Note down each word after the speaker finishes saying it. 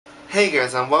Hey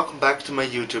guys, and welcome back to my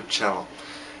YouTube channel.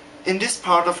 In this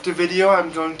part of the video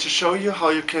I'm going to show you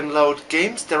how you can load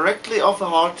games directly off a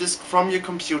hard disk from your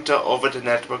computer over the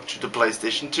network to the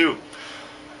PlayStation 2.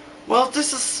 Well,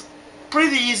 this is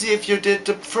pretty easy if you did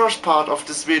the first part of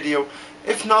this video.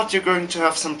 If not, you're going to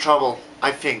have some trouble,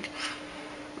 I think.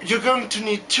 You're going to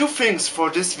need two things for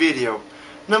this video.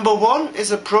 Number one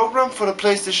is a program for the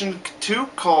PlayStation 2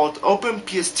 called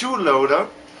PS2 Loader.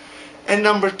 And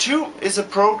number two is a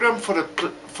program for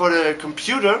the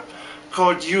computer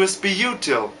called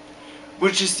USBUtil,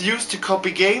 which is used to copy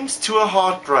games to a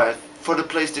hard drive for the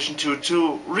PlayStation 2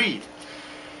 to read.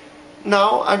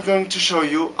 Now I'm going to show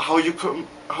you how you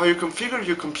configure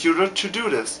your computer to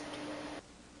do this.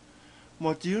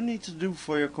 What you need to do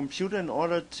for your computer in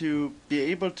order to be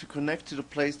able to connect to the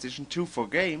PlayStation 2 for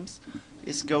games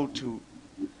is go to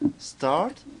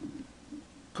Start,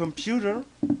 Computer,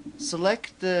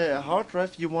 select the hard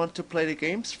drive you want to play the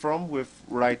games from with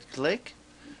right click,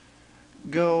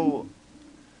 go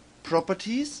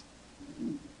Properties,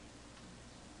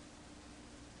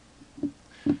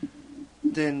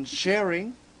 then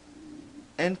Sharing,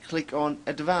 and click on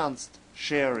Advanced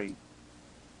Sharing.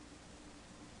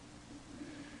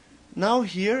 Now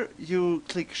here you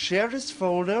click Share this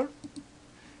folder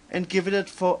and give it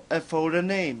a folder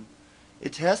name.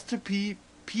 It has to be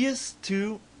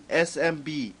PS2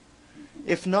 SMB.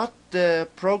 If not, the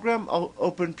program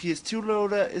PS2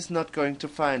 Loader is not going to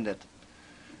find it.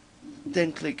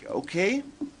 Then click OK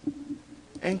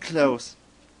and close.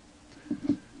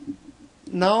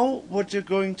 Now what you're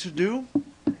going to do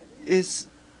is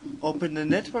open the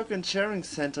Network and Sharing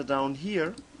Center down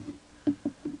here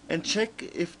and check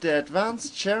if the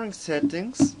advanced sharing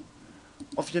settings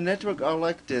of your network are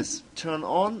like this. Turn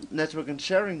on Network and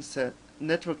Sharing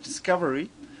Network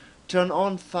Discovery, turn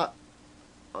on file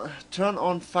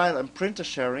and printer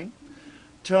sharing,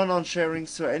 turn on sharing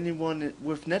so anyone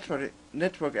with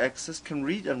network access can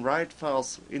read and write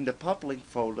files in the public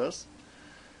folders,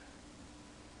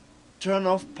 turn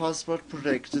off password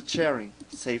protected sharing,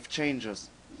 save changes.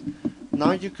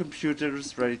 Now your computer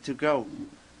is ready to go.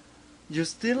 You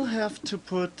still have to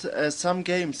put some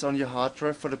games on your hard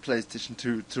drive for the PlayStation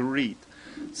 2 to read.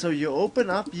 So you open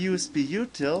up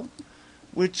USBUtil,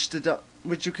 which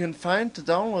you can find the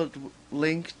download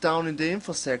link down in the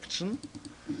info section.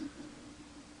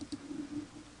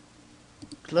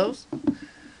 Close.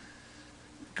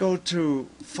 Go to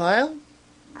File,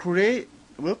 Create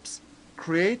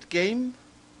Game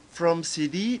from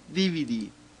CD DVD.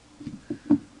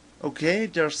 Okay,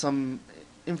 there are some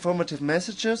informative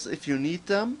messages if you need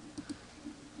them.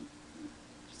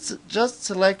 Just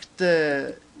select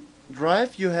the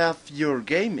drive you have your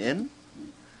game in.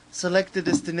 Select the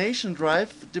destination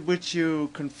drive which you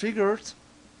configured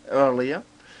earlier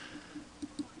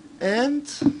and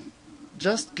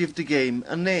just give the game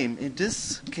a name. In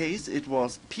this case it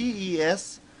was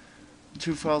PES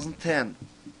 2010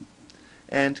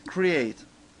 and create.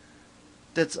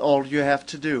 That's all you have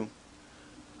to do.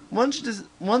 Once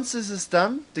this is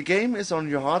done, the game is on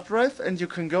your hard drive and you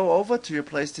can go over to your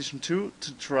PlayStation 2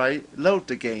 to try load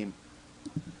the game.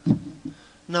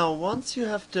 Now once you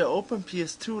have the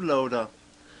PS2 Loader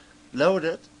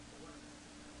loaded,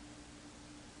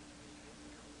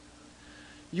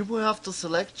 you will have the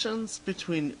selections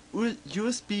between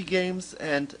USB games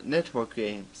and network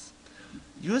games.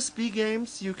 USB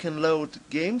games, you can load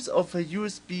games off a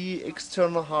USB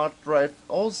external hard drive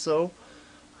also,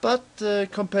 but the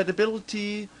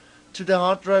compatibility to the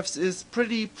hard drives is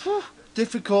pretty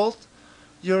difficult.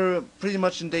 You're pretty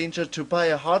much in danger to buy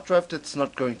a hard drive that's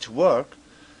not going to work.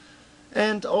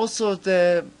 And also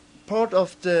the port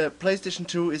of the PlayStation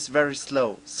 2 is very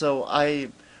slow, so I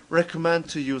recommend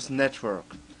to use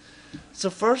network. So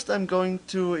first I'm going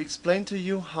to explain to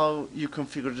you how you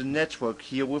configure the network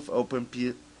here with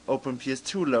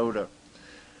PS2 Loader.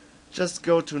 Just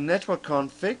go to Network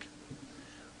Config.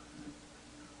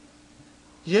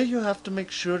 Here you have to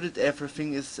make sure that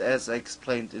everything is as I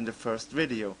explained in the first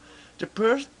video. The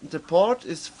port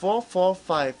is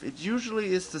 445. It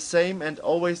usually is the same and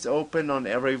always open on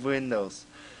every Windows.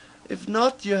 If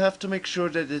not, you have to make sure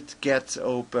that it gets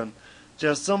open.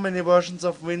 There are so many versions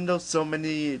of Windows, so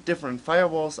many different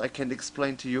firewalls, I can't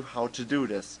explain to you how to do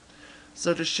this.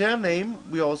 So the share name,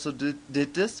 we also did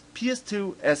this,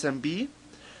 PS2 SMB,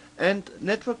 and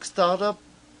network startup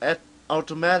at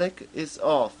automatic is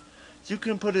off. You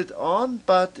can put it on,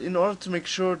 but in order to make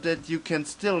sure that you can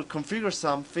still configure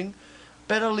something,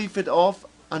 better leave it off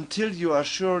until you are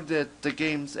sure that the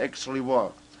games actually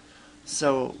work.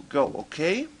 So go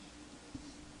OK.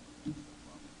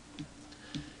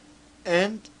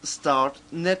 and start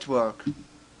network.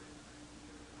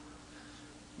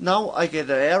 Now I get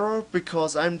an error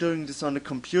because I'm doing this on the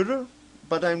computer,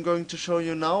 but I'm going to show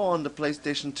you now on the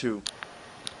PlayStation 2.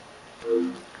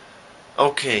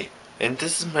 Okay, and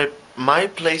this is my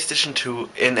PlayStation 2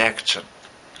 in action.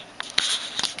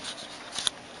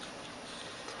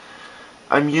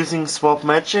 I'm using Swap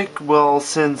Magic, well,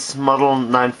 since model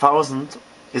 9000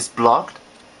 is blocked.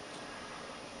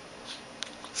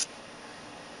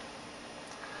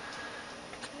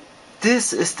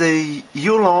 This is the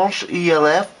ULaunch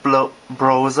ELF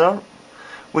browser,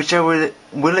 which I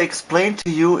will explain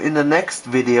to you in the next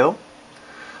video.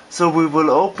 So we will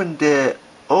open the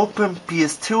Open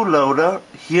PS2 Loader,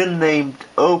 here named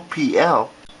OPL.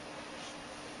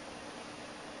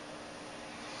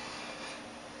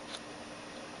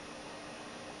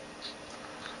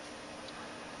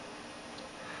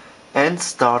 And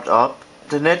start up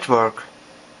the network.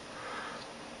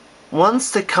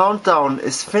 Once the countdown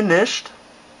is finished,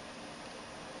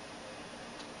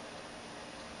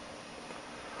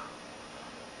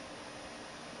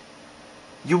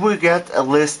 you will get a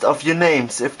list of your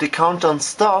names. If the countdown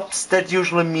stops, that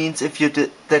usually means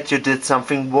that you did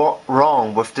something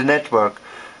wrong with the network,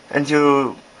 and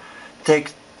you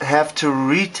have to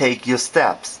retake your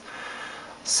steps.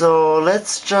 So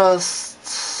let's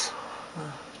just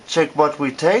check what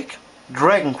we take.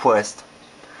 Dragon Quest.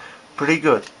 Pretty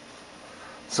good.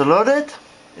 So load it.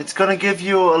 It's gonna give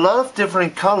you a lot of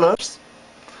different colors.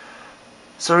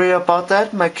 Sorry about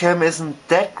that, my cam isn't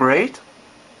that great.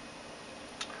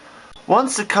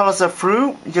 Once the colors are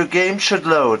through, your game should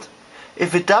load.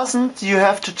 If it doesn't, you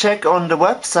have to check on the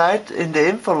website in the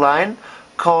info line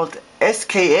called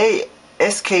SKS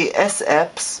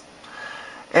apps,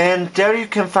 and there you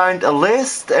can find a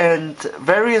list and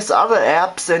various other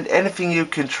apps and anything you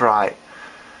can try.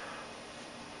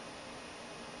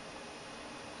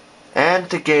 And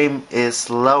the game is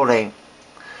loading.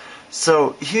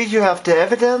 So here you have the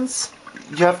evidence,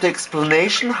 you have the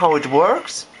explanation how it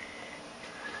works,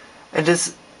 and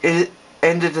it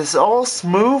is all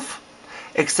smooth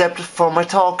except for my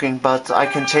talking, but I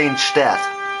can change that.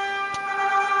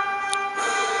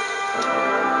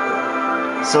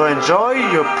 So enjoy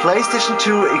your PlayStation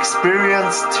 2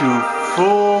 experience to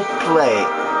full play.